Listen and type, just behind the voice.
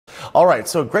All right,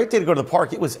 so a great day to go to the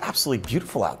park. It was absolutely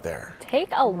beautiful out there. Take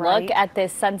a look at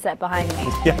this sunset behind me.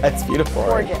 Yeah, it's beautiful.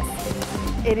 Gorgeous.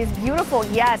 It is beautiful,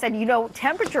 yes. And you know,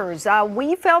 temperatures,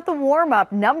 we felt the warm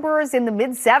up, numbers in the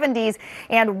mid 70s,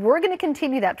 and we're going to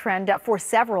continue that trend for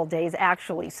several days,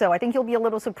 actually. So I think you'll be a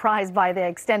little surprised by the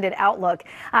extended outlook.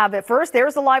 But first,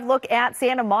 there's a live look at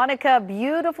Santa Monica.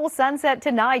 Beautiful sunset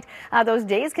tonight. Those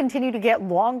days continue to get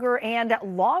longer, and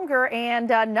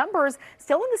numbers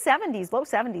still in the 70s, low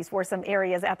 70s for some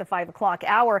areas at the 5 o'clock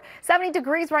hour. 70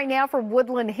 degrees right now for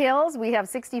Woodland Hills. We have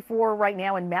 64 right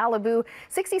now in Malibu,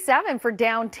 67 for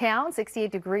downtown, 68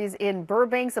 degrees in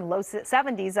Burbank, some low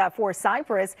 70s for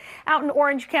Cypress. Out in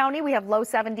Orange County, we have low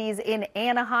 70s in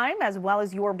Anaheim as well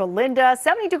as Yorba Linda,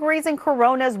 70 degrees in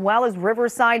Corona as well as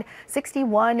Riverside,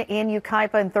 61 in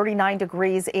Yucaipa, and 39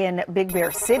 degrees in Big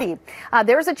Bear City.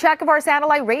 There's a check of our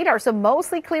satellite radar, so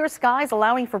mostly clear skies,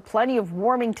 allowing for plenty of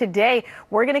warming today.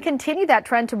 We're going to continue that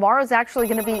trend. Tomorrow is actually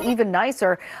going to be even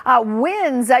nicer.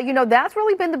 Winds, you know, that's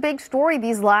really been the big story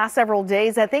these last several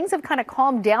days. Things have kind of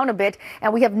calmed down a bit,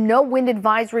 and we have no wind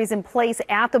advisories in place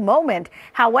at the moment.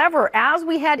 However, as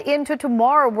we head into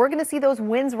tomorrow, we're going to see those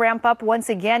winds ramp up once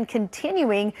again,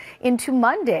 continuing into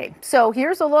Monday. So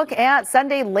here's a look at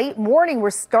Sunday late morning. We're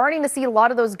starting to see a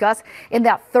lot of those gusts in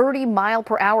that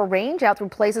 30-mile-per-hour range out through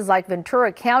places like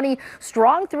Ventura County,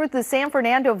 strong through the San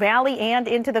Fernando Valley and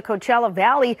into the Coachella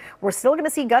Valley. We're still going to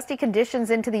see gusty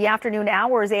conditions into the afternoon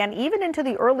hours and even into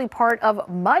the early part of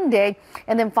Monday,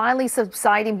 and then finally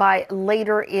subsiding by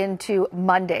later into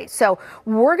Monday. So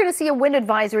we're going to see a wind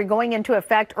advisory going into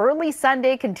effect early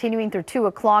Sunday, continuing through 2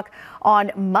 o'clock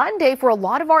on Monday for a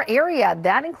lot of our area.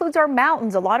 That includes our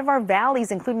mountains, a lot of our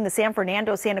valleys, including the San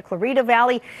Fernando, Santa Clarita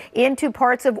Valley, into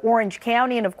parts of Orange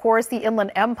County, and of course the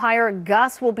Inland Empire.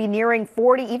 Gusts will be nearing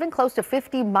 40, even close to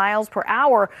 50 miles per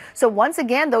hour. So once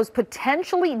again, those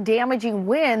potentially damaging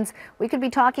winds, we could be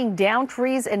talking down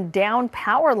trees and down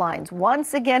power lines.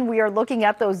 Once again, we are looking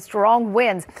at those strong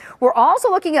winds. We're also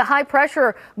looking at high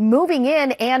pressure moving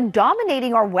in and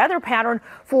dominating our weather pattern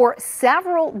for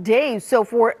several days. So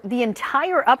for the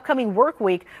entire upcoming work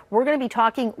week, we're going to be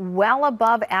talking well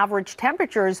above average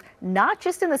temperatures, not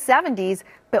just in the 70s,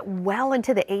 but well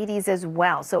into the 80s as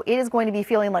well. So it is going to be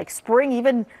feeling like spring,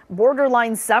 even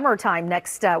borderline summertime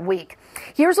next week.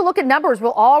 Here's a look at numbers.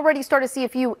 We'll already start to see a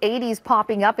few 80s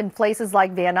popping up in places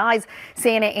like Van Nuys,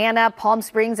 Santa Ana, Palm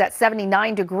Springs at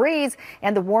 79 degrees.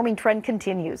 And the warming trend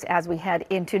continues as we head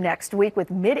into next week with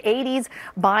mid 80s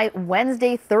by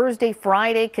Wednesday, Thursday,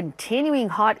 Friday, continuing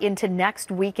hot into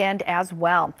next weekend as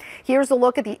well. Here's a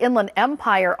look at the Inland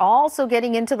Empire, also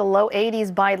getting into the low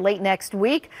 80s by late next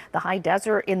week. The high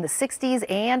desert in the 60s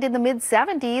and in the mid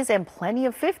 70s, and plenty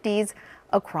of 50s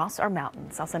across our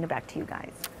mountains. I'll send it back to you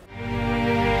guys.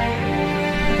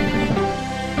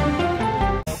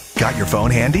 Got your phone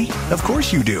handy? Of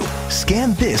course you do.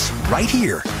 Scan this right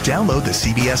here. Download the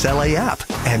CBS LA app.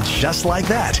 And just like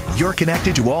that, you're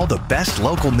connected to all the best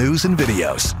local news and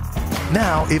videos.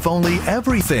 Now, if only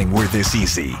everything were this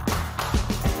easy.